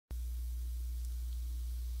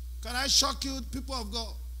Can I shock you, people of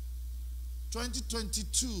God?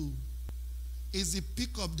 2022 is the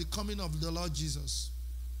peak of the coming of the Lord Jesus.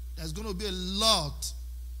 There's going to be a lot.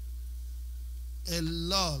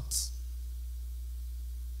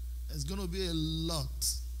 There's going to be a lot.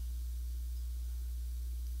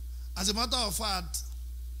 As a matter of fact,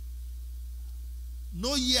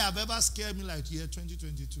 no year have ever scared me like year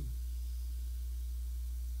 2022.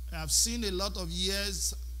 I have seen a lot of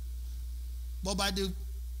years, but by the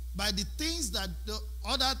things that the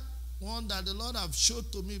other one that the Lord have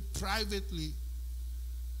showed to me privately,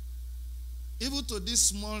 even to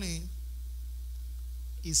this morning,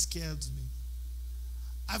 it scared me.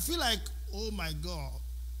 I feel like, oh my God,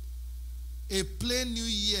 a plain new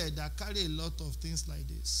year that carry a lot of things like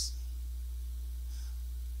this.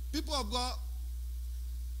 People of God,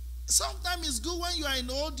 sometimes it's good when you are in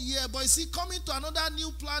old year, but you see, coming to another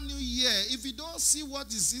new plan, new year, if you don't see what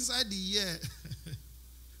is inside the year,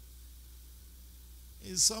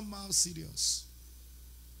 it's somehow serious.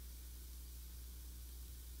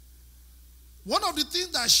 One of the things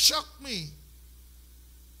that shocked me,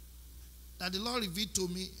 that the Lord revealed to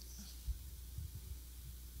me,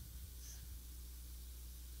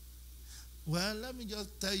 well, let me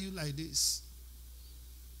just tell you like this.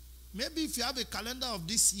 Maybe if you have a calendar of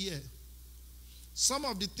this year, some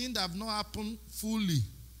of the things that have not happened fully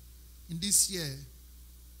in this year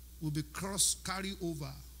will be carried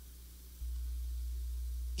over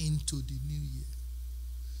into the new year.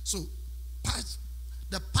 So,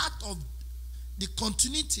 the part of the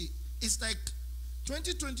continuity is like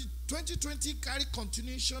 2020 carry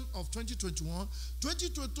continuation of 2021.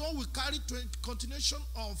 2021 will carry continuation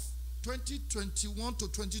of 2021 to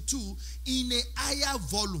 22 in a higher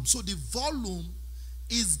volume. So the volume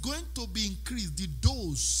is going to be increased. The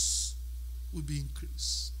dose will be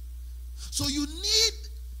increased. So you need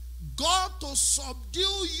God to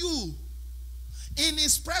subdue you in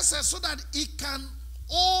his presence so that he can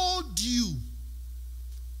hold you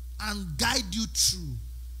and guide you through.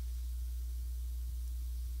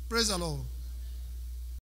 Praise the Lord.